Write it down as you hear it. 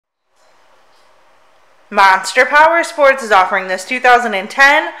Monster Powersports is offering this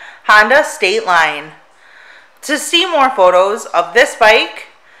 2010 Honda Stateline. To see more photos of this bike,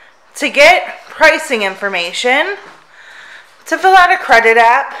 to get pricing information, to fill out a credit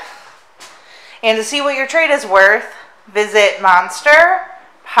app, and to see what your trade is worth, visit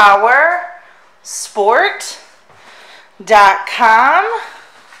monsterpowersport.com.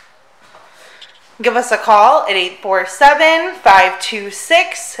 Give us a call at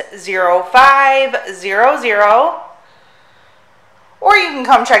 847-526-0500. Or you can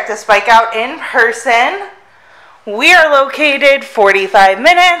come check this bike out in person. We are located 45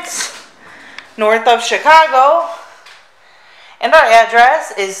 minutes north of Chicago. And our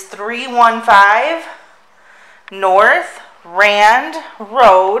address is 315 North Rand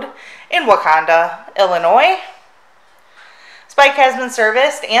Road in Wauconda, Illinois. This bike has been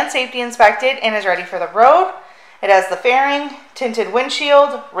serviced and safety inspected and is ready for the road. It has the fairing, tinted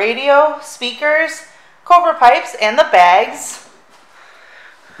windshield, radio, speakers, Cobra pipes, and the bags.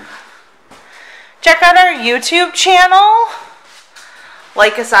 Check out our YouTube channel.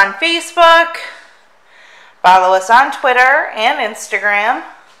 Like us on Facebook. Follow us on Twitter and Instagram.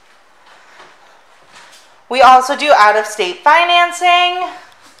 We also do out-of-state financing.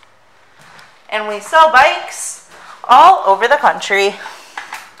 And we sell bikes all over the country.